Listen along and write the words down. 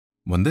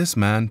When this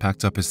man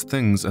packed up his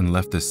things and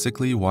left his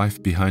sickly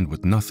wife behind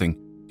with nothing,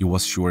 he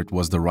was sure it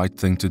was the right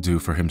thing to do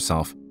for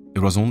himself. It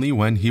was only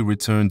when he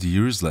returned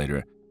years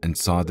later and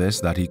saw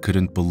this that he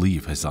couldn't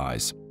believe his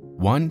eyes.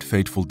 One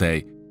fateful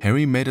day,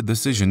 Harry made a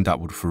decision that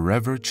would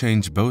forever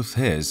change both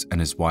his and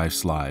his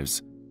wife's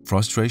lives.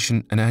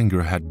 Frustration and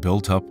anger had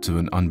built up to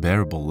an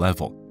unbearable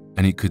level,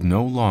 and he could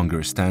no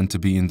longer stand to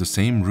be in the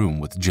same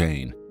room with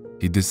Jane.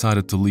 He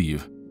decided to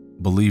leave,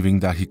 believing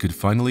that he could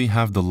finally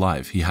have the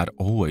life he had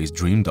always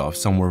dreamed of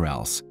somewhere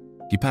else.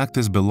 He packed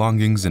his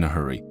belongings in a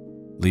hurry,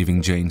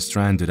 leaving Jane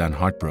stranded and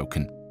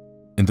heartbroken.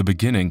 In the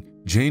beginning,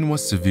 Jane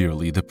was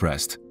severely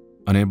depressed,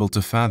 unable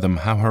to fathom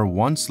how her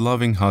once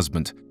loving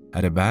husband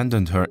had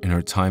abandoned her in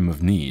her time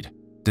of need.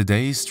 The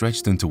days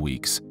stretched into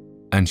weeks,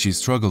 and she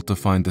struggled to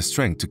find the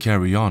strength to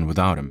carry on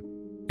without him.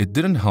 It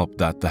didn't help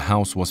that the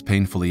house was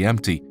painfully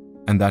empty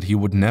and that he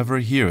would never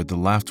hear the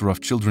laughter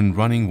of children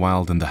running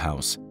wild in the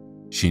house.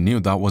 She knew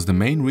that was the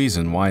main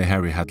reason why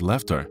Harry had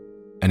left her,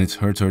 and it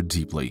hurt her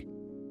deeply.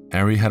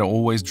 Harry had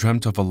always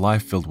dreamt of a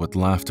life filled with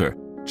laughter,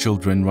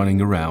 children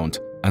running around,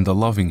 and a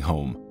loving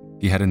home.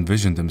 He had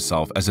envisioned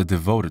himself as a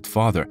devoted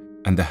father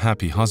and a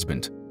happy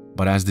husband.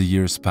 But as the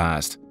years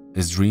passed,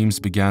 his dreams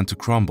began to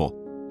crumble,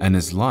 and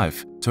his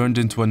life turned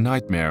into a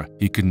nightmare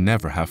he could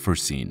never have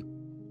foreseen.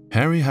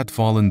 Harry had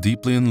fallen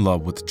deeply in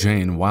love with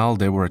Jane while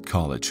they were at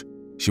college.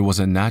 She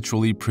was a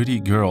naturally pretty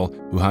girl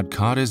who had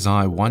caught his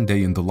eye one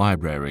day in the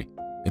library.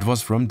 It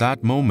was from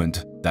that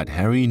moment that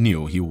Harry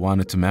knew he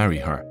wanted to marry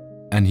her,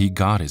 and he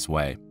got his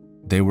way.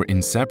 They were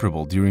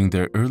inseparable during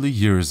their early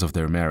years of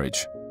their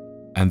marriage,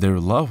 and their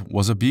love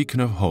was a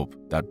beacon of hope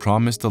that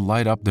promised to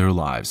light up their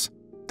lives.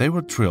 They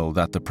were thrilled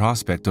at the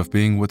prospect of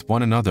being with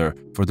one another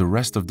for the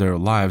rest of their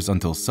lives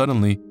until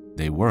suddenly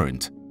they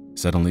weren't.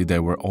 Suddenly they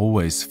were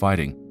always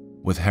fighting,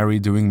 with Harry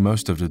doing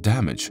most of the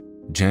damage.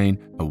 Jane,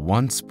 a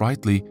once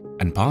sprightly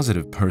and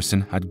positive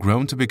person, had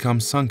grown to become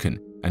sunken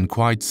and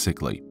quite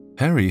sickly.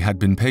 Harry had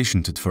been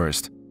patient at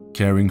first,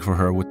 caring for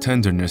her with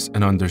tenderness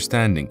and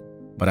understanding,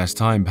 but as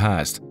time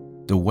passed,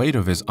 the weight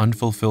of his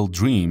unfulfilled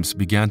dreams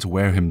began to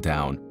wear him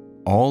down.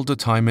 All the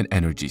time and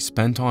energy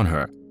spent on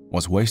her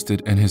was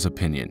wasted in his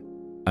opinion.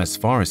 As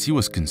far as he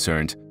was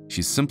concerned,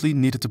 she simply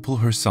needed to pull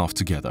herself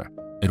together.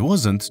 It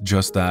wasn't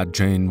just that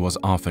Jane was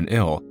often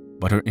ill,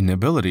 but her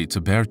inability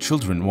to bear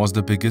children was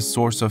the biggest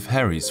source of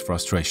Harry's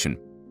frustration.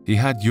 He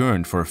had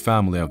yearned for a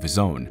family of his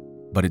own,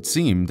 but it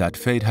seemed that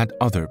fate had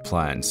other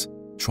plans.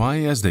 Try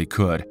as they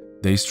could,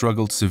 they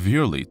struggled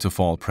severely to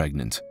fall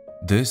pregnant.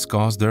 This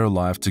caused their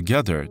life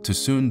together to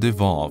soon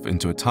devolve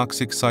into a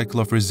toxic cycle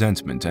of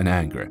resentment and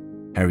anger.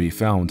 Harry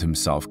found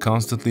himself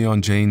constantly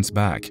on Jane's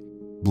back,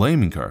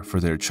 blaming her for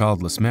their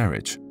childless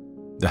marriage.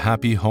 The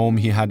happy home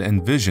he had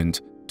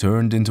envisioned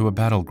turned into a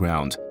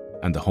battleground,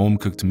 and the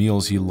home-cooked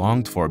meals he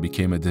longed for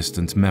became a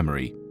distant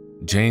memory.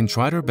 Jane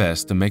tried her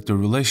best to make the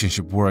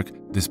relationship work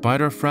despite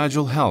her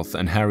fragile health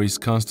and Harry's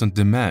constant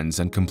demands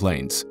and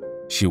complaints.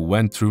 She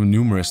went through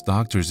numerous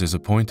doctor's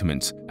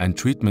appointments and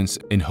treatments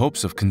in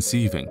hopes of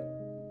conceiving,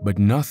 but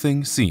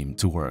nothing seemed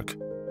to work.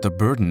 The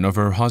burden of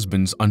her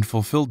husband's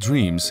unfulfilled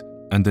dreams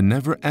and the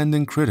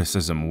never-ending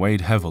criticism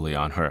weighed heavily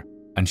on her,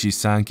 and she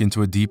sank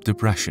into a deep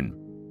depression.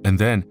 And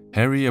then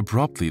Harry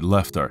abruptly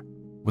left her,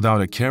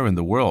 without a care in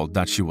the world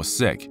that she was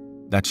sick,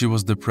 that she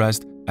was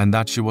depressed, and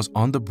that she was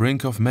on the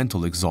brink of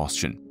mental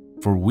exhaustion.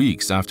 For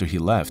weeks after he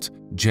left,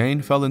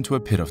 Jane fell into a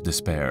pit of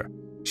despair.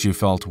 She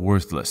felt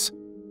worthless.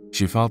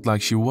 She felt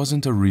like she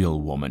wasn't a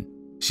real woman.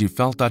 She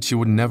felt that she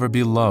would never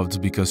be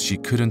loved because she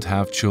couldn't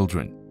have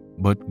children.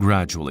 But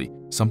gradually,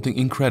 something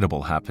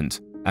incredible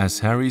happened. As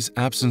Harry's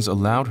absence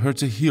allowed her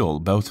to heal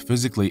both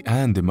physically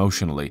and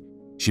emotionally,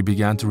 she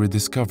began to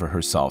rediscover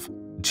herself.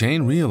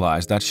 Jane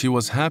realized that she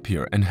was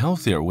happier and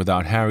healthier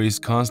without Harry's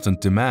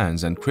constant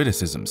demands and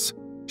criticisms.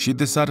 She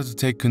decided to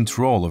take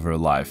control of her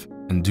life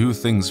and do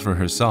things for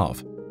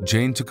herself.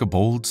 Jane took a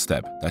bold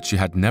step that she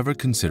had never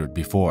considered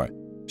before.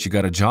 She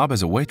got a job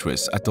as a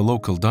waitress at the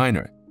local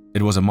diner.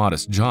 It was a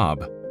modest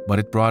job, but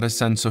it brought a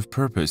sense of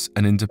purpose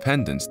and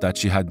independence that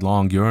she had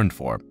long yearned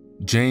for.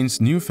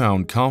 Jane's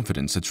newfound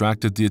confidence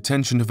attracted the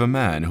attention of a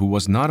man who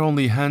was not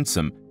only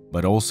handsome,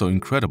 but also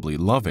incredibly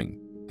loving.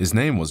 His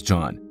name was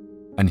John,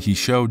 and he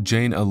showed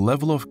Jane a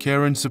level of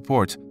care and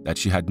support that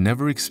she had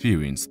never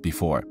experienced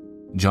before.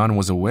 John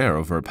was aware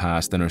of her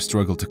past and her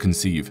struggle to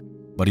conceive,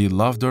 but he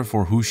loved her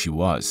for who she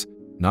was,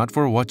 not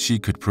for what she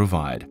could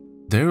provide.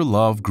 Their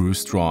love grew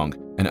strong,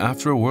 and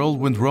after a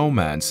whirlwind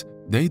romance,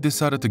 they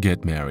decided to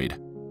get married.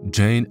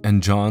 Jane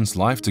and John's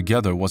life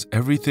together was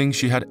everything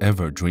she had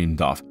ever dreamed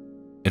of.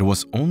 It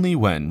was only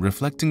when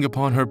reflecting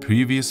upon her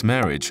previous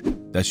marriage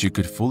that she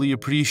could fully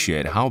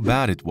appreciate how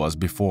bad it was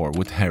before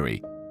with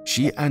Harry.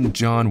 She and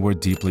John were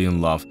deeply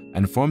in love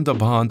and formed a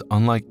bond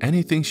unlike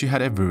anything she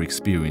had ever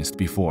experienced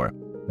before.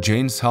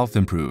 Jane's health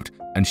improved,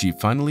 and she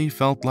finally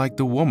felt like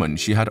the woman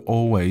she had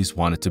always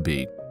wanted to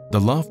be.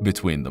 The love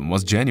between them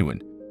was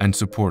genuine and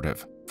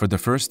supportive. For the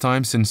first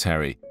time since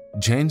Harry,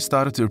 Jane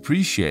started to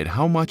appreciate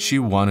how much she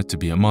wanted to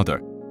be a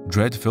mother.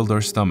 Dread filled her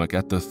stomach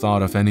at the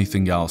thought of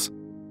anything else.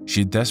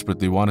 She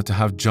desperately wanted to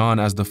have John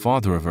as the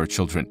father of her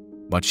children,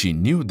 but she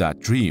knew that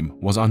dream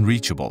was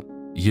unreachable.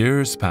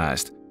 Years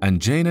passed,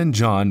 and Jane and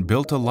John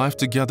built a life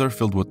together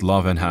filled with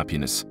love and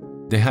happiness.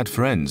 They had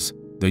friends,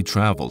 they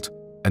traveled,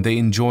 and they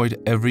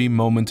enjoyed every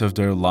moment of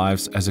their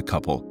lives as a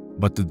couple.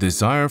 But the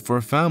desire for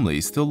a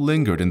family still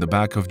lingered in the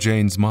back of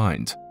Jane's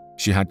mind.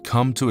 She had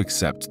come to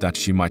accept that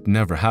she might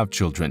never have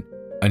children,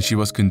 and she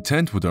was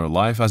content with her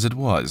life as it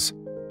was.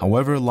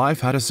 However, life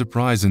had a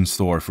surprise in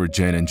store for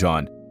Jane and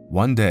John.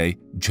 One day,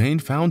 Jane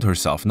found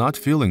herself not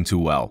feeling too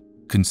well.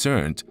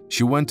 Concerned,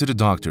 she went to the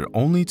doctor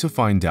only to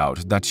find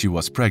out that she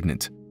was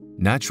pregnant.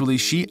 Naturally,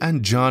 she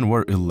and John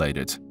were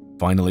elated.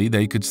 Finally,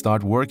 they could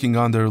start working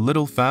on their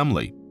little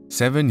family.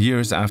 7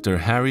 years after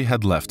Harry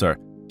had left her,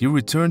 he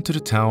returned to the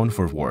town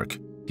for work.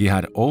 He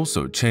had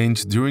also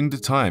changed during the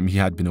time he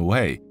had been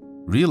away.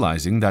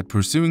 Realizing that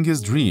pursuing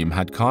his dream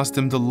had cost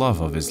him the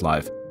love of his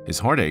life, his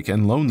heartache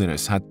and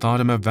loneliness had taught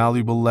him a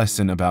valuable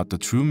lesson about the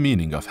true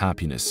meaning of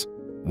happiness.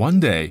 One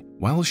day,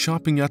 while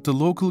shopping at the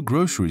local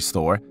grocery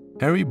store,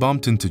 Harry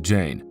bumped into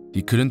Jane.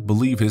 He couldn't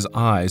believe his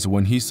eyes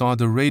when he saw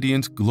the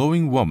radiant,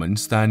 glowing woman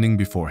standing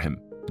before him.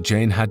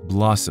 Jane had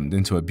blossomed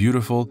into a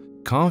beautiful,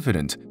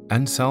 confident,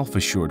 and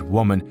self-assured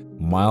woman,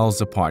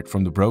 miles apart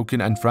from the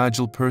broken and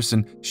fragile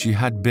person she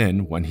had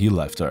been when he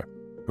left her.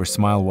 Her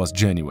smile was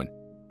genuine.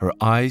 Her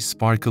eyes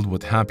sparkled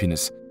with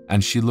happiness,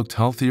 and she looked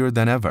healthier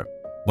than ever.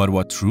 But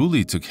what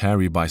truly took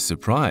Harry by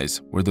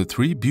surprise were the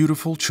 3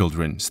 beautiful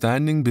children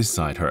standing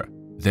beside her.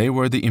 They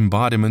were the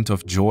embodiment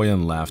of joy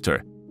and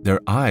laughter, their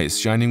eyes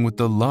shining with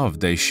the love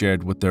they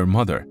shared with their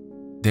mother.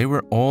 They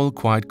were all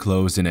quite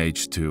close in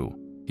age too.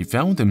 He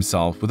found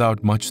himself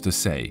without much to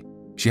say.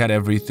 She had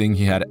everything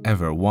he had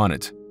ever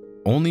wanted,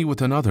 only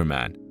with another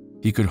man.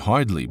 He could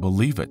hardly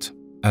believe it.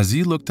 As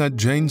he looked at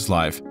Jane's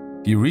life,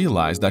 he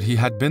realized that he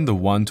had been the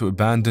one to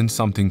abandon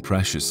something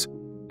precious,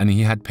 and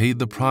he had paid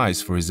the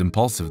price for his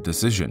impulsive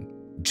decision.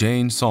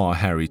 Jane saw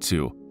Harry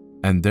too,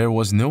 and there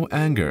was no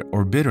anger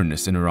or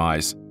bitterness in her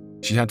eyes.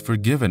 She had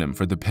forgiven him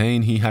for the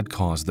pain he had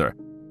caused her,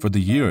 for the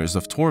years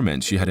of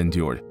torment she had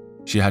endured.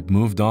 She had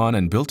moved on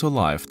and built a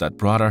life that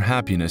brought her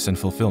happiness and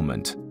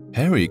fulfillment.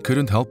 Harry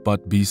couldn't help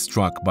but be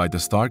struck by the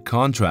stark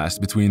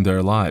contrast between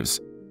their lives.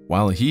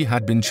 While he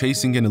had been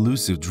chasing an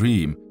elusive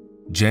dream,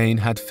 Jane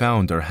had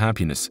found her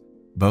happiness,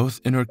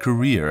 both in her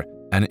career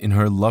and in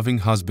her loving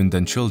husband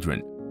and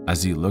children.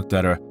 As he looked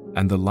at her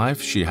and the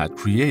life she had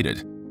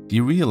created, he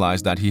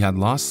realized that he had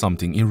lost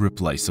something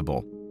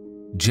irreplaceable.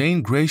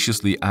 Jane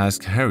graciously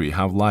asked Harry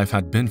how life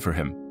had been for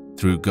him.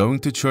 Through going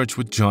to church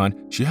with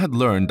John, she had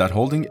learned that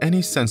holding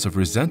any sense of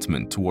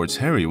resentment towards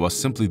Harry was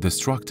simply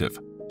destructive.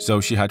 So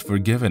she had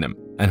forgiven him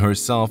and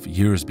herself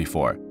years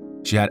before.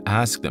 She had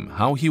asked him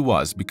how he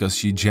was because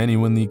she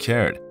genuinely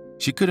cared.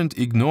 She couldn't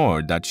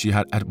ignore that she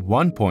had at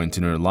one point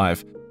in her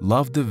life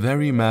loved the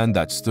very man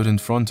that stood in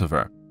front of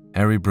her.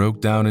 Harry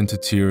broke down into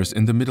tears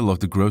in the middle of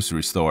the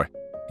grocery store.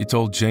 He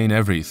told Jane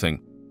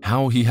everything,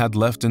 how he had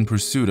left in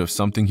pursuit of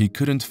something he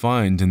couldn't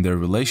find in their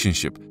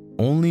relationship,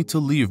 only to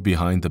leave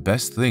behind the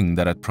best thing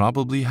that had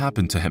probably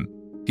happened to him.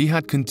 He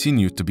had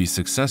continued to be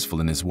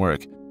successful in his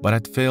work, but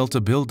had failed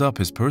to build up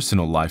his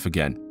personal life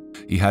again.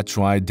 He had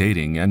tried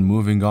dating and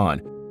moving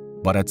on,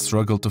 but had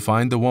struggled to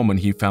find the woman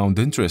he found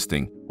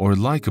interesting or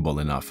likable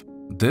enough.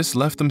 This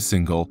left him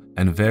single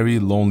and very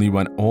lonely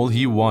when all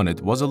he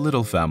wanted was a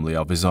little family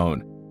of his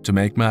own. To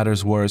make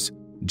matters worse,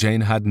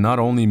 Jane had not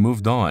only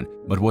moved on,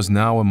 but was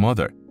now a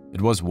mother.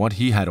 It was what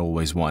he had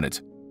always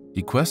wanted.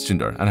 He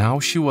questioned her and how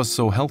she was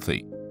so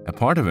healthy. A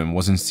part of him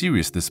was in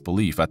serious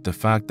disbelief at the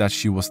fact that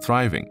she was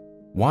thriving.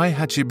 Why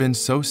had she been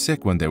so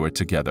sick when they were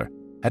together?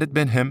 Had it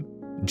been him?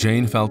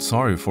 Jane felt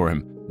sorry for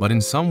him, but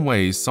in some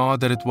ways saw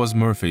that it was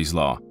Murphy's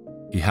Law.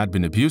 He had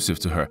been abusive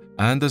to her,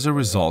 and as a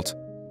result,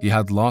 he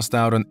had lost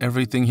out on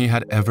everything he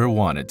had ever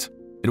wanted.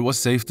 It was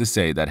safe to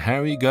say that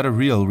Harry got a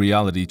real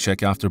reality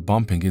check after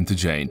bumping into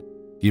Jane.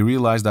 He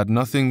realized that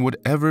nothing would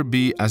ever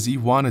be as he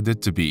wanted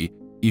it to be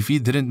if he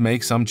didn't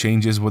make some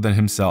changes within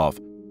himself,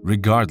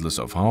 regardless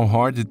of how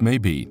hard it may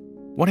be.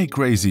 What a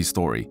crazy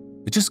story.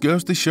 It just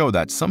goes to show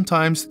that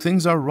sometimes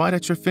things are right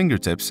at your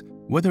fingertips,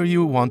 whether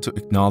you want to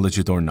acknowledge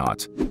it or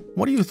not.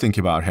 What do you think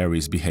about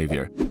Harry's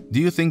behavior? Do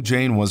you think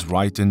Jane was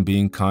right in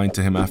being kind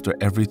to him after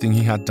everything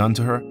he had done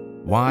to her?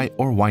 Why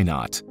or why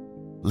not?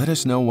 Let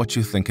us know what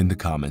you think in the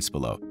comments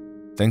below.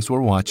 Thanks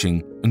for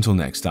watching. Until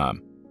next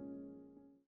time.